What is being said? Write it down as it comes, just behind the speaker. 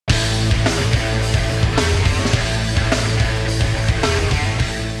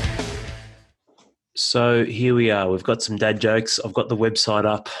So here we are. We've got some dad jokes. I've got the website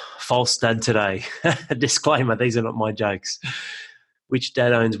up. False dad today. Disclaimer, these are not my jokes. Which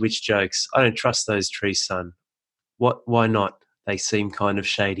dad owns which jokes? I don't trust those trees, son. What? Why not? They seem kind of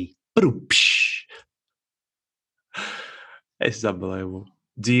shady. Ba-doom-psh. This is unbelievable.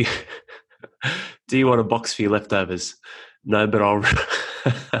 Do you do you want a box for your leftovers? No, but I'll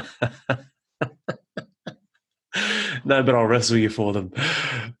no, but I'll wrestle you for them.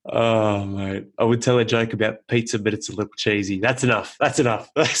 Oh, mate. I would tell a joke about pizza, but it's a little cheesy. That's enough. That's enough.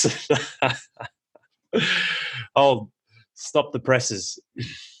 That's enough. Oh, stop the presses.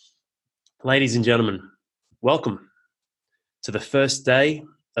 Ladies and gentlemen, welcome to the first day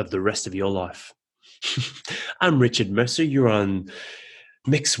of the rest of your life. I'm Richard Mercer. You're on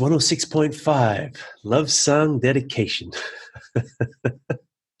Mix 106.5, Love Song Dedication.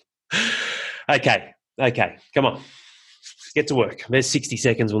 Okay, come on. Get to work. There's 60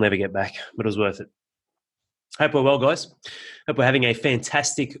 seconds we'll never get back, but it was worth it. Hope we're well, guys. Hope we're having a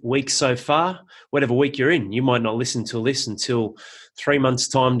fantastic week so far. Whatever week you're in, you might not listen to this until 3 months'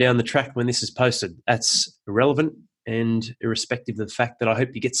 time down the track when this is posted. That's irrelevant and irrespective of the fact that I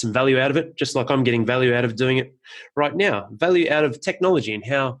hope you get some value out of it, just like I'm getting value out of doing it right now. Value out of technology and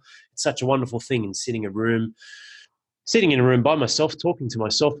how it's such a wonderful thing in sitting in a room by myself, talking to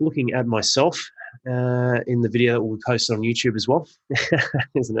myself, looking at myself in the video that we'll post on YouTube as well.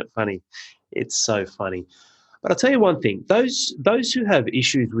 Isn't it funny? It's so funny. But I'll tell you one thing. Those who have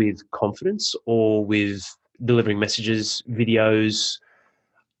issues with confidence or with delivering messages, videos,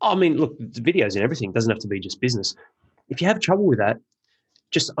 I mean, look, videos and everything doesn't have to be just business. If you have trouble with that,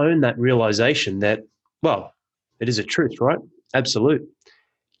 just own that realization that, well, it is a truth, right? Absolute.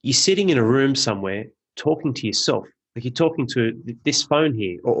 You're sitting in a room somewhere talking to yourself. Like you're talking to this phone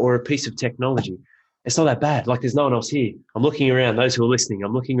here or a piece of technology. It's not that bad. Like there's no one else here. I'm looking around, those who are listening,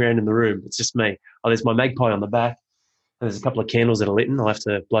 I'm looking around in the room. It's just me. Oh, there's my magpie on the back. And there's a couple of candles that are lit. I'll have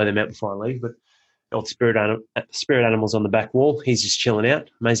to blow them out before I leave. But old spirit animals on the back wall. He's just chilling out.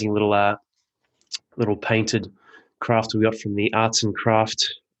 Amazing little painted craft we got from the arts and craft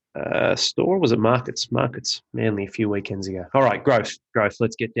store. Was it Markets, Manly a few weekends ago. All right, growth.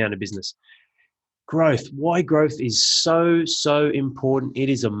 Let's get down to business. Growth. Why growth is so important. It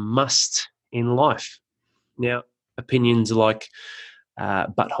is a must in life. Now, opinions like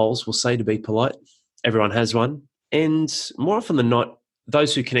buttholes will say, to be polite. Everyone has one. And more often than not,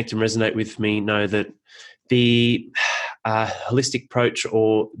 those who connect and resonate with me know that the holistic approach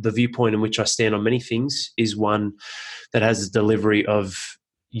or the viewpoint in which I stand on many things is one that has a delivery of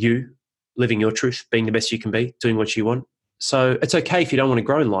you living your truth, being the best you can be, doing what you want. So it's okay if you don't want to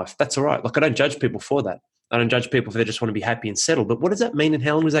grow in life. That's all right. Like I don't judge people for that. I don't judge people if they just want to be happy and settled. But what does that mean and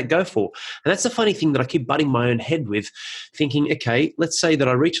how long does that go for? And that's the funny thing that I keep butting my own head with, thinking, okay, let's say that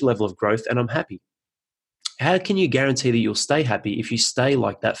I reach a level of growth and I'm happy. How can you guarantee that you'll stay happy if you stay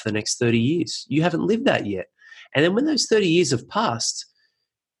like that for the next 30 years? You haven't lived that yet. And then when those 30 years have passed,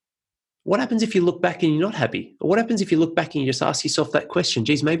 what happens if you look back and you're not happy? Or what happens if you look back and you just ask yourself that question,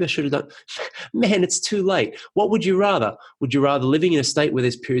 geez, maybe I should have done, man, it's too late. What would you rather? Would you rather living in a state where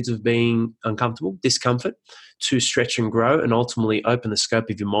there's periods of being uncomfortable, discomfort, to stretch and grow and ultimately open the scope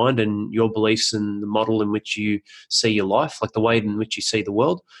of your mind and your beliefs and the model in which you see your life, like the way in which you see the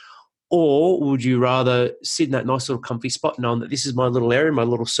world? Or would you rather sit in that nice little comfy spot knowing that this is my little area, my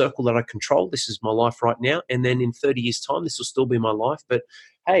little circle that I control, this is my life right now, and then in 30 years' time, this will still be my life, but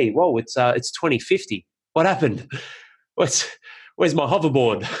hey, whoa, it's 2050. What happened? Where's my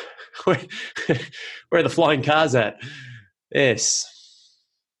hoverboard? Where are the flying cars at? Yes.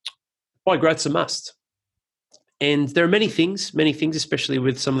 Why growth's a must. And there are many things, especially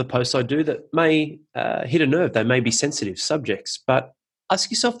with some of the posts I do, that may hit a nerve. They may be sensitive subjects, but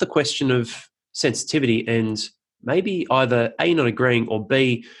ask yourself the question of sensitivity and maybe either A, not agreeing, or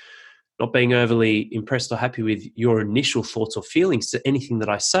B, not being overly impressed or happy with your initial thoughts or feelings to anything that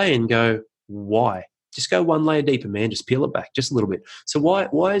I say and go, why? Just go one layer deeper, man. Just peel it back just a little bit. So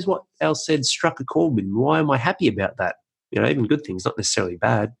why is what Al said struck a chord with me? Why am I happy about that? You know, even good things, not necessarily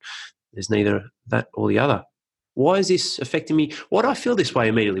bad. There's neither that or the other. Why is this affecting me? Why do I feel this way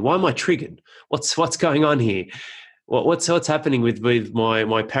immediately? Why am I triggered? What's going on here? What's happening with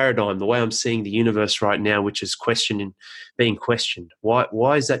my paradigm, the way I'm seeing the universe right now, which is being questioned?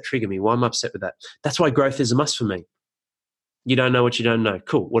 Why is that triggering me? Why am I upset with that? That's why growth is a must for me. You don't know what you don't know.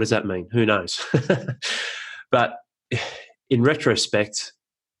 Cool. What does that mean? Who knows? But in retrospect,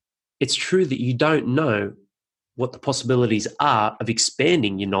 it's true that you don't know what the possibilities are of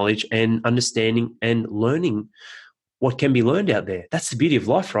expanding your knowledge and understanding and learning what can be learned out there. That's the beauty of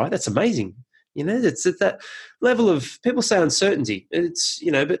life, right? That's amazing. You know, it's at that level of, people say uncertainty. It's,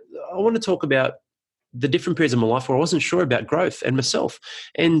 you know, but I want to talk about the different periods of my life where I wasn't sure about growth and myself.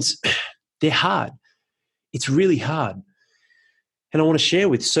 And they're hard. It's really hard. And I want to share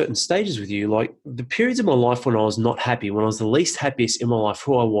with certain stages with you, like the periods of my life when I was not happy, when I was the least happiest in my life,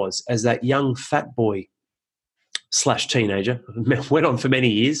 who I was as that young fat boy / teenager, went on for many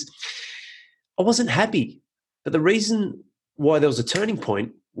years. I wasn't happy. But the reason why there was a turning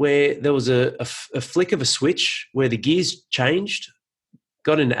point where there was a flick of a switch where the gears changed,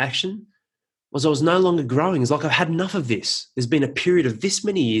 got into action, was I was no longer growing. It's like I've had enough of this. There's been a period of this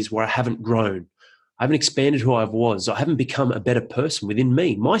many years where I haven't grown. I haven't expanded who I was. I haven't become a better person within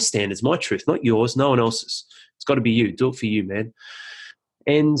me. My standards, my truth, not yours, no one else's. It's got to be you. Do it for you, man.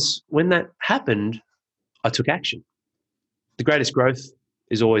 And when that happened, I took action. The greatest growth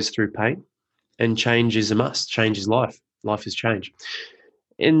is always through pain, and change is a must. Change is life. Life is change.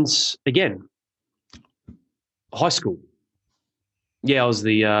 And again, high school. Yeah, I was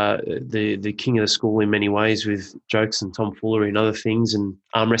the king of the school in many ways, with jokes and tomfoolery and other things and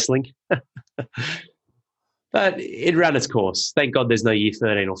arm wrestling. But it ran its course. Thank God there's no year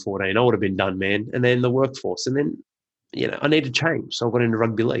 13 or 14. I would have been done, man. And then the workforce. And then, I needed change. So I got into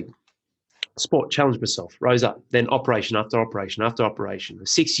rugby league. Sport, challenged myself, rose up. Then operation after operation after operation.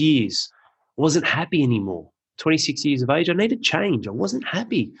 6 years. I wasn't happy anymore. 26 years of age, I needed change. I wasn't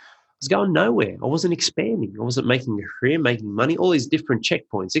happy. I was going nowhere. I wasn't expanding. I wasn't making a career, making money. All these different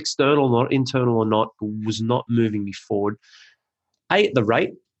checkpoints, external, not internal or not, was not moving me forward. A, at the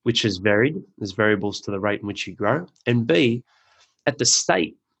rate, which is varied. There's variables to the rate in which you grow. And B, at the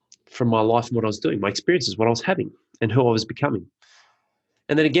state from my life and what I was doing, my experiences, what I was having and who I was becoming.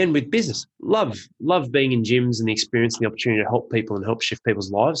 And then again with business, love being in gyms and the experience and the opportunity to help people and help shift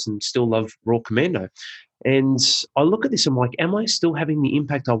people's lives, and still love Raw Commando. And I look at this, I'm like, am I still having the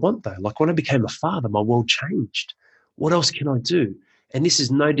impact I want though? Like when I became a father, my world changed. What else can I do? And this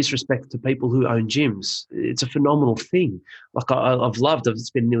is no disrespect to people who own gyms. It's a phenomenal thing. Like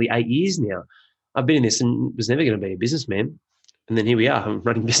it's been nearly 8 years now. I've been in this and was never going to be a businessman. And then here we are, I'm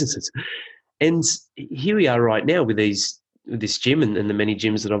running businesses. And here we are right now with this gym and the many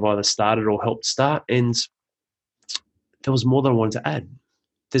gyms that I've either started or helped start. And there was more that I wanted to add.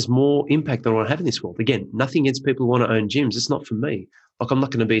 There's more impact that I want to have in this world. Again, nothing against people who want to own gyms. It's not for me. Like I'm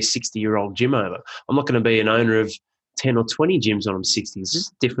not going to be a 60-year-old gym owner. I'm not going to be an owner of 10 or 20 gyms when I'm 60. It's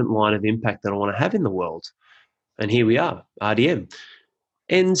just a different line of impact that I want to have in the world. And here we are, RDM.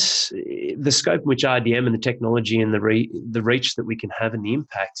 And the scope in which RDM and the technology and the reach that we can have and the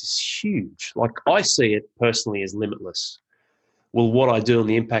impact is huge. Like I see it personally as limitless. Will what I do and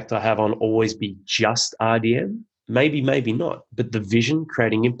the impact I have on always be just RDM? Maybe, maybe not. But the vision,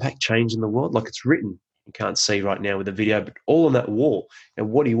 creating impact, change in the world, like it's written. You can't see right now with the video, but all on that wall.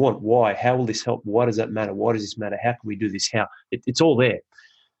 And what do you want? Why? How will this help? Why does that matter? Why does this matter? How can we do this? How? It's all there.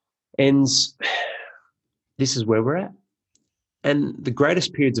 And this is where we're at. And the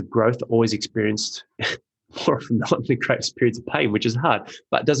greatest periods of growth are always experienced more often than not the greatest periods of pain, which is hard.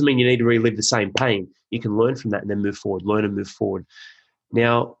 But it doesn't mean you need to relive the same pain. You can learn from that and then move forward, learn and move forward.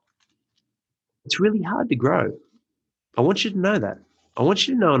 Now, it's really hard to grow. I want you to know that. I want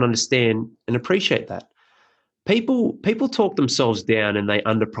you to know and understand and appreciate that. People talk themselves down and they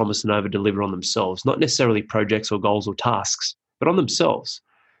underpromise and overdeliver on themselves, not necessarily projects or goals or tasks, but on themselves.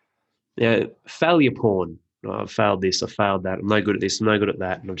 Failure porn. Oh, I've failed this, I've failed that, I'm no good at this, I'm no good at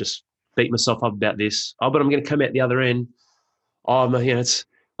that, and I've just beat myself up about this. Oh, but I'm going to come out the other end. Oh, it's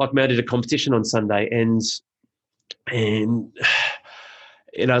like I did a competition on Sunday, and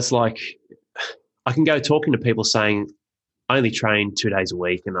it's like I can go talking to people saying, I only train 2 days a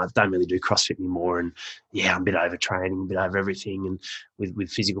week and I don't really do CrossFit anymore. And yeah, I'm a bit overtraining, a bit over everything and with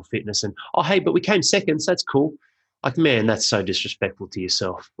physical fitness. And, oh, hey, but we came second, so that's cool. Like, man, that's so disrespectful to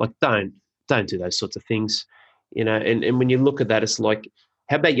yourself. Like, don't do those sorts of things, and when you look at that, it's like,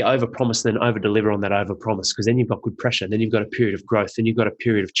 how about you overpromise and then overdeliver on that overpromise? Because then you've got good pressure. Then you've got a period of growth. Then you've got a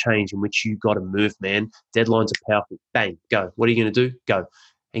period of change in which you've got to move, man. Deadlines are powerful. Bang, go. What are you going to do? Go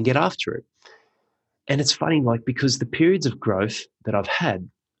and get after it. And it's funny, like, because the periods of growth that I've had,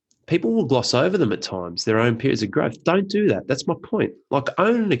 people will gloss over them at times, their own periods of growth. Don't do that. That's my point. Like,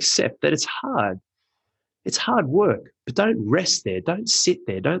 own and accept that it's hard. It's hard work, but don't rest there. Don't sit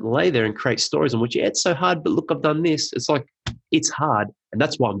there. Don't lay there and create stories on which, yeah, it's so hard, but look, I've done this. It's like, it's hard, and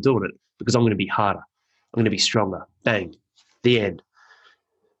that's why I'm doing it, because I'm going to be harder. I'm going to be stronger. Bang. The end.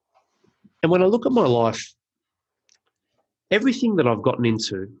 And when I look at my life, everything that I've gotten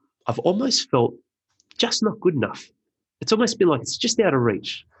into, I've almost felt just not good enough. It's almost been like it's just out of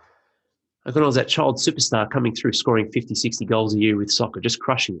reach. Like when I was that child superstar coming through, scoring 50, 60 goals a year with soccer, just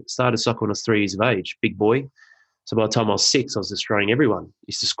crushing it. Started soccer when I was 3 years of age, big boy. So by the time I was 6, I was destroying everyone.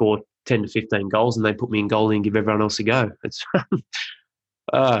 Used to score 10 to 15 goals, and they put me in goalie and give everyone else a go. It's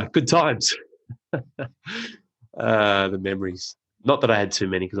good times. The memories. Not that I had too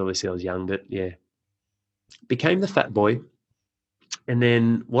many, because obviously I was young, but yeah. Became the fat boy, and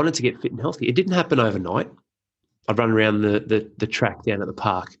then wanted to get fit and healthy. It didn't happen overnight. I'd run around the track down at the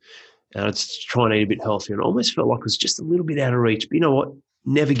park, and I'd try and eat a bit healthier, and I almost felt like I was just a little bit out of reach. But you know what?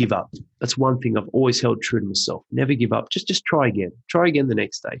 Never give up. That's one thing I've always held true to myself. Never give up. Just try again. Try again the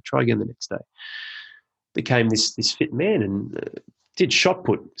next day. Try again the next day. Became this fit man, and did shot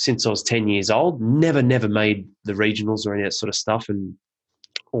put since I was 10 years old. Never made the regionals or any of that sort of stuff, and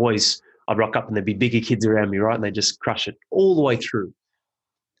always I'd rock up and there'd be bigger kids around me, right? And they just crush it all the way through.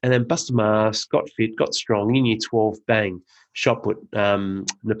 And then busted my ass, got fit, got strong. In year 12, bang, shot put,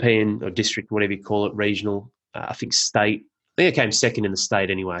 Nepean or district, whatever you call it, regional, I think state. I think I came second in the state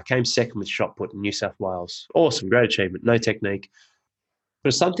anyway. I came second with shot put in New South Wales. Awesome, great achievement, no technique. But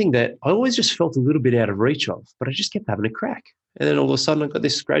it's something that I always just felt a little bit out of reach of, but I just kept having a crack. And then all of a sudden I got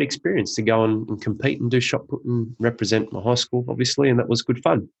this great experience to go and compete and do shot put and represent my high school, obviously, and that was good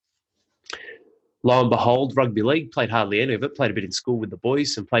fun. Lo and behold, rugby league, played hardly any of it, played a bit in school with the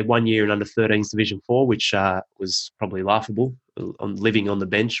boys, and played 1 year in under-13s Division 4, which was probably laughable, living on the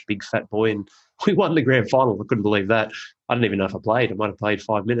bench, big fat boy, and we won the grand final. I couldn't believe that. I didn't even know if I played. I might have played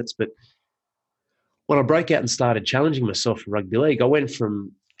 5 minutes. But when I broke out and started challenging myself for rugby league, I went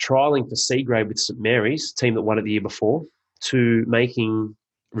from trialling for C grade with St Mary's, team that won it the year before, to making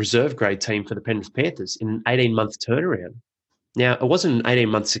reserve grade team for the Penrith Panthers in an 18-month turnaround. Now, it wasn't an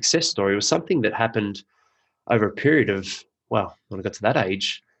 18-month success story. It was something that happened over a period of, well, when I got to that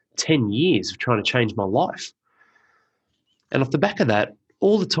age, 10 years of trying to change my life. And off the back of that,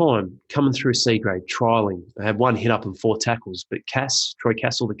 all the time, coming through C grade, trialling. I had 1 hit up and 4 tackles, but Troy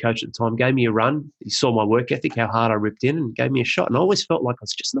Castle, the coach at the time, gave me a run. He saw my work ethic, how hard I ripped in, and gave me a shot. And I always felt like I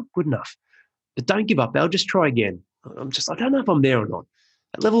was just not good enough. But don't give up, Al, just try again. I don't know if I'm there or not.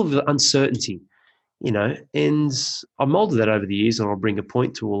 That level of uncertainty, and I molded that over the years, and I'll bring a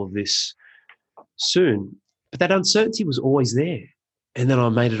point to all of this soon. But that uncertainty was always there. And then I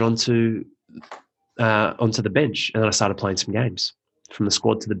made it onto the bench, and then I started playing some games, from the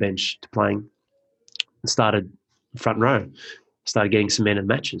squad to the bench to playing, and started front row, started getting some men in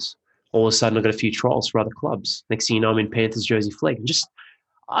matches. All of a sudden I got a few trials for other clubs. Next thing you know, I'm in Panthers jersey flag. And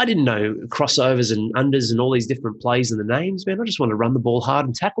I didn't know crossovers and unders and all these different plays and the names, man. I just wanted to run the ball hard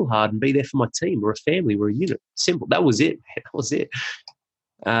and tackle hard and be there for my team. We're a family. We're a unit. Simple. That was it. That was it.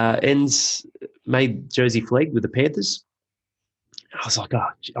 And made jersey flag with the Panthers. I was like,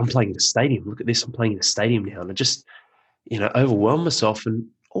 I'm playing in a stadium. Look at this. I'm playing in a stadium now. And I just, overwhelmed myself and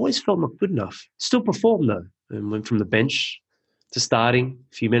always felt not good enough. Still performed, though, and went from the bench to starting,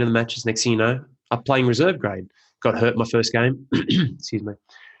 a few men in the matches. Next thing you know, I'm playing reserve grade. Got hurt my first game. Excuse me.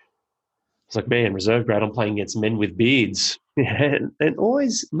 It's like, man, reserve grade, I'm playing against men with beards. And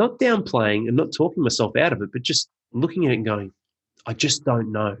always not downplaying and not talking myself out of it, but just looking at it and going, I just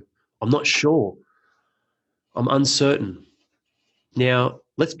don't know. I'm not sure. I'm uncertain. Now,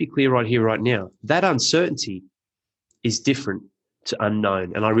 let's be clear right here, right now. That uncertainty is different to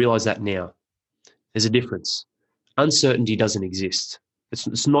unknown, and I realize that now. There's a difference. Uncertainty doesn't exist.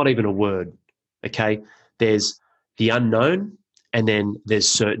 It's not even a word, okay? There's the unknown, and then there's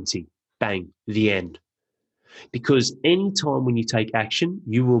certainty. Bang, the end. Because any time when you take action,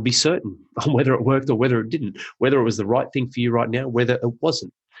 you will be certain on whether it worked or whether it didn't, whether it was the right thing for you right now, whether it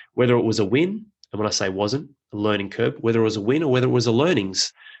wasn't, whether it was a win, and when I say wasn't, a learning curve, whether it was a win or whether it was a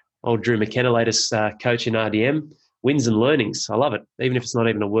learnings. Old Drew McKenna, latest coach in RDM, wins and learnings. I love it. Even if it's not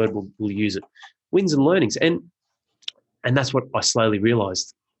even a word, we'll use it. Wins and learnings. And that's what I slowly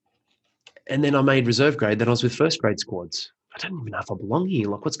realised. And then I made reserve grade. Then I was with first grade squads. I don't even know if I belong here.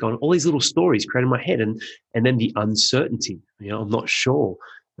 Like, what's going on? All these little stories created in my head. And then the uncertainty. I'm not sure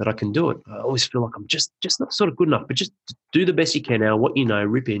that I can do it. I always feel like I'm just not sort of good enough. But just do the best you can now. What you know,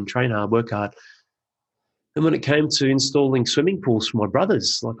 rip in, train hard, work hard. And when it came to installing swimming pools for my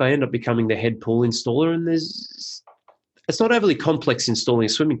brothers, like I ended up becoming the head pool installer. And it's not overly complex installing a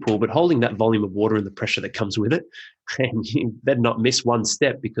swimming pool, but holding that volume of water and the pressure that comes with it. And you better not miss one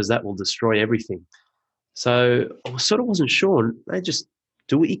step because that will destroy everything. So I sort of wasn't sure. Just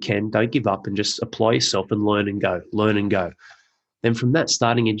do what you can, don't give up, and just apply yourself and learn and go. Then from that,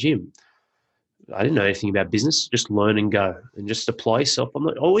 starting a gym. I didn't know anything about business, just learn and go and just apply yourself. I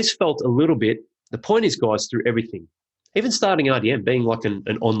always felt a little bit, the point is, guys, through everything, even starting RDM, being like an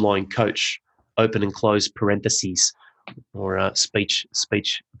online coach, open and close parentheses, or speech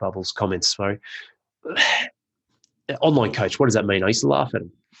bubbles, comments, sorry. Online coach, what does that mean? I used to laugh at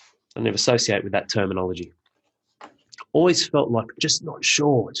him. I never associate with that terminology. Always felt like just not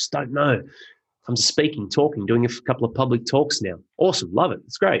sure, just don't know. I'm just speaking, talking, doing a couple of public talks now. Awesome, love it.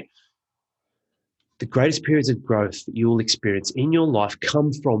 It's great. The greatest periods of growth that you will experience in your life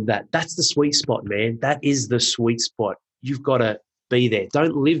come from that. That's the sweet spot, man. That is the sweet spot. You've got to be there.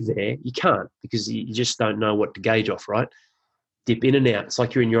 Don't live there. You can't because you just don't know what to gauge off, right? Dip in and out. It's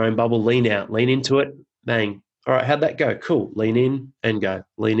like you're in your own bubble. Lean out, lean into it, bang. All right, how'd that go? Cool. Lean in and go.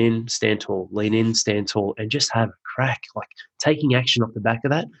 Lean in, stand tall. Lean in, stand tall, and just have a crack. Like taking action off the back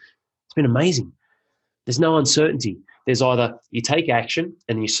of that, it's been amazing. There's no uncertainty. There's either you take action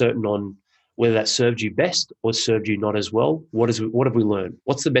and you're certain on whether that served you best or served you not as well. What have we learned?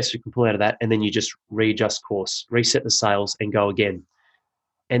 What's the best we can pull out of that? And then you just readjust course, reset the sails, and go again.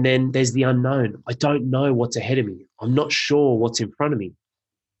 And then there's the unknown. I don't know what's ahead of me. I'm not sure what's in front of me.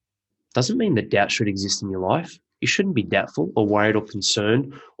 Doesn't mean that doubt should exist in your life. You shouldn't be doubtful or worried or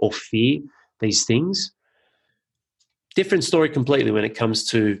concerned or fear these things. Different story completely when it comes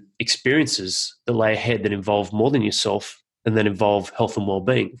to experiences that lay ahead that involve more than yourself and that involve health and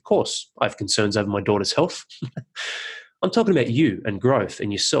well-being. Of course, I have concerns over my daughter's health. I'm talking about you and growth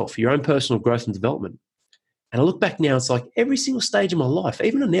and yourself, your own personal growth and development. And I look back now, it's like every single stage of my life,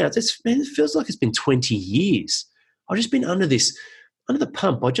 even now, it feels like it's been 20 years. I've just been under the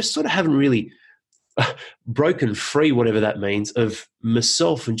pump. I just sort of haven't really broken free, whatever that means, of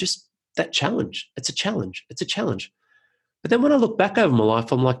myself and just that challenge. It's a challenge. It's a challenge. But then when I look back over my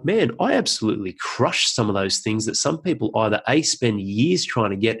life, I'm like, man, I absolutely crushed some of those things that some people either A, spend years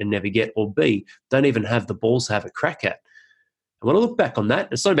trying to get and never get, or B, don't even have the balls to have a crack at. And when I look back on that,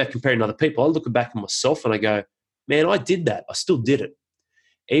 it's not about comparing to other people. I look back at myself and I go, man, I did that. I still did it.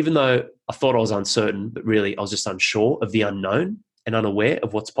 Even though I thought I was uncertain, but really I was just unsure of the unknown and unaware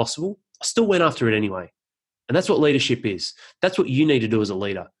of what's possible, I still went after it anyway. And that's what leadership is. That's what you need to do as a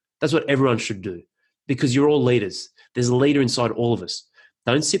leader. That's what everyone should do because you're all leaders. There's a leader inside all of us.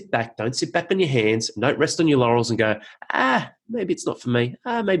 Don't sit back. Don't sit back on your hands. Don't rest on your laurels and go, maybe it's not for me.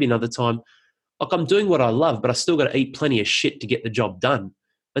 Maybe another time. Like I'm doing what I love, but I still got to eat plenty of shit to get the job done.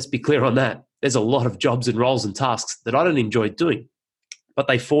 Let's be clear on that. There's a lot of jobs and roles and tasks that I don't enjoy doing, but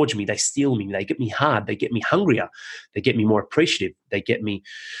they forge me. They steel me. They get me hard. They get me hungrier. They get me more appreciative. They get me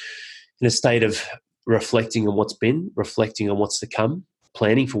in a state of reflecting on what's been, reflecting on what's to come,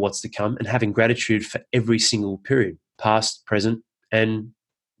 planning for what's to come, and having gratitude for every single period, past, present, and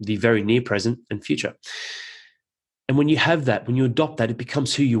the very near present and future. And when you have that, when you adopt that, it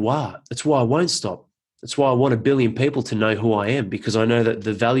becomes who you are. That's why I won't stop. That's why I want 1 billion people to know who I am, because I know that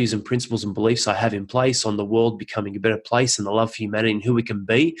the values and principles and beliefs I have in place on the world becoming a better place and the love for humanity and who we can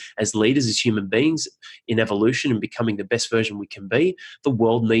be as leaders, as human beings in evolution and becoming the best version we can be, the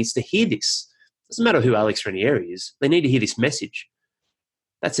world needs to hear this. It doesn't matter who Alex Ranieri is. They need to hear this message.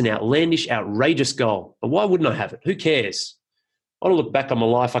 That's an outlandish, outrageous goal. But why wouldn't I have it? Who cares? I want to look back on my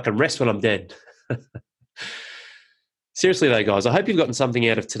life. I can rest when I'm dead. Seriously though, guys, I hope you've gotten something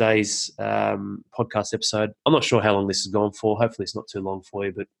out of today's podcast episode. I'm not sure how long this has gone for. Hopefully it's not too long for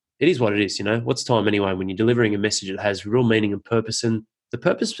you, but it is what it is, you know. What's time anyway when you're delivering a message that has real meaning and purpose? And the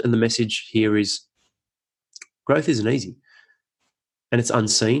purpose and the message here is growth isn't easy. And it's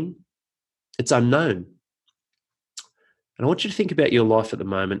unseen. It's unknown. And I want you to think about your life at the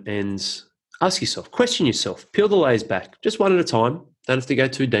moment and ask yourself, question yourself, peel the layers back, just one at a time. Don't have to go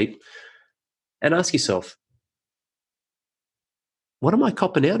too deep. And ask yourself, what am I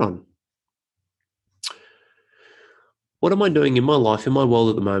copping out on? What am I doing in my life, in my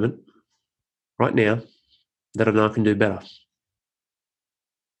world at the moment, right now, that I know I can do better?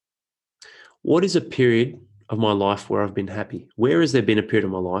 What is a period of my life where I've been happy? Where has there been a period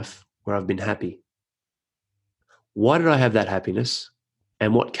of my life where I've been happy? Why did I have that happiness?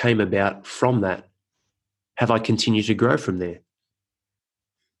 And what came about from that? Have I continued to grow from there?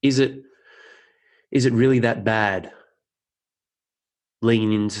 Is it really that bad?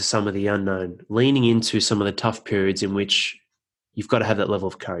 Leaning into some of the unknown, leaning into some of the tough periods in which you've got to have that level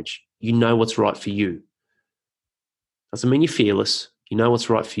of courage. You know what's right for you. Doesn't mean you're fearless. You know what's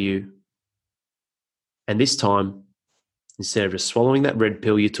right for you. And this time, instead of just swallowing that red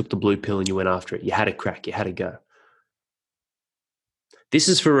pill, you took the blue pill and you went after it. You had a crack. You had a go. This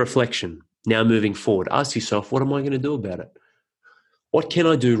is for reflection. Now moving forward, ask yourself, what am I going to do about it? What can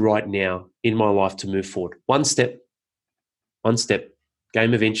I do right now in my life to move forward? One step.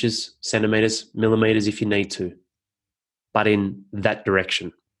 Game of inches, centimeters, millimeters if you need to, but in that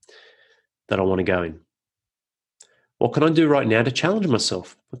direction that I want to go in. What can I do right now to challenge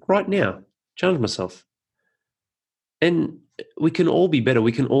myself? Like right now, challenge myself. And we can all be better.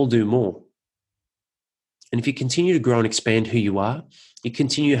 We can all do more. And if you continue to grow and expand who you are, you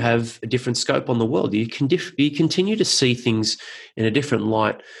continue to have a different scope on the world. You continue to see things in a different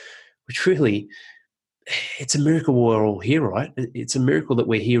light, which really, it's a miracle we're all here, right? It's a miracle that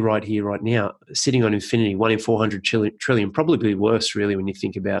we're here right now, sitting on infinity, 1 in 400 trillion, probably worse, really, when you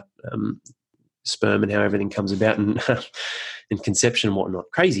think about sperm and how everything comes about and, and conception and whatnot.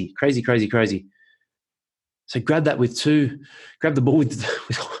 Crazy, crazy, crazy, crazy. So grab that with grab the ball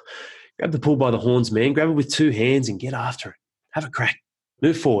grab the bull by the horns, man. Grab it with 2 hands and get after it. Have a crack.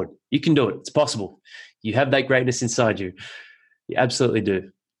 Move forward. You can do it. It's possible. You have that greatness inside you. You absolutely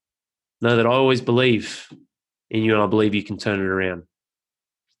do. Know that I always believe in you, and I believe you can turn it around.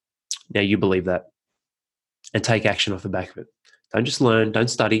 Now you believe that, and take action off the back of it. Don't just learn. Don't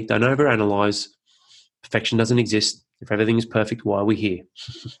study. Don't overanalyze. Perfection doesn't exist. If everything is perfect, why are we here?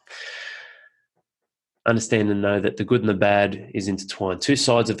 Understand and know that the good and the bad is intertwined. 2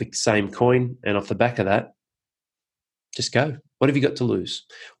 sides of the same coin, and off the back of that, just go. What have you got to lose?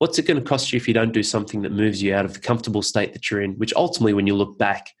 What's it going to cost you if you don't do something that moves you out of the comfortable state that you're in, which ultimately, when you look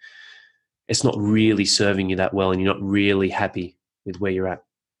back, it's not really serving you that well and you're not really happy with where you're at.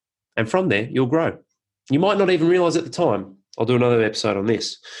 And from there, you'll grow. You might not even realize at the time. I'll do another episode on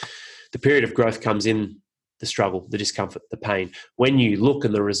this. The period of growth comes in the struggle, the discomfort, the pain. When you look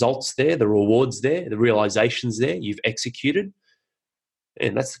and the results there, the rewards there, the realizations there, you've executed,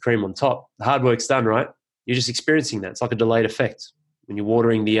 and that's the cream on top. The hard work's done, right? You're just experiencing that. It's like a delayed effect when you're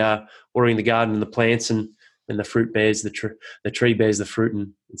watering the garden and the plants, and the fruit bears, the tree bears the fruit, and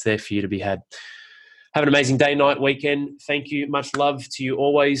it's there for you to be had. Have an amazing day, night, weekend. Thank you. Much love to you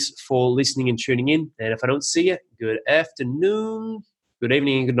always for listening and tuning in. And if I don't see you, good afternoon, good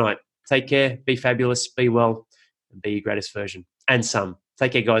evening, and good night. Take care. Be fabulous. Be well. And be your greatest version. And some.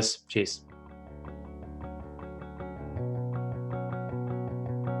 Take care, guys. Cheers.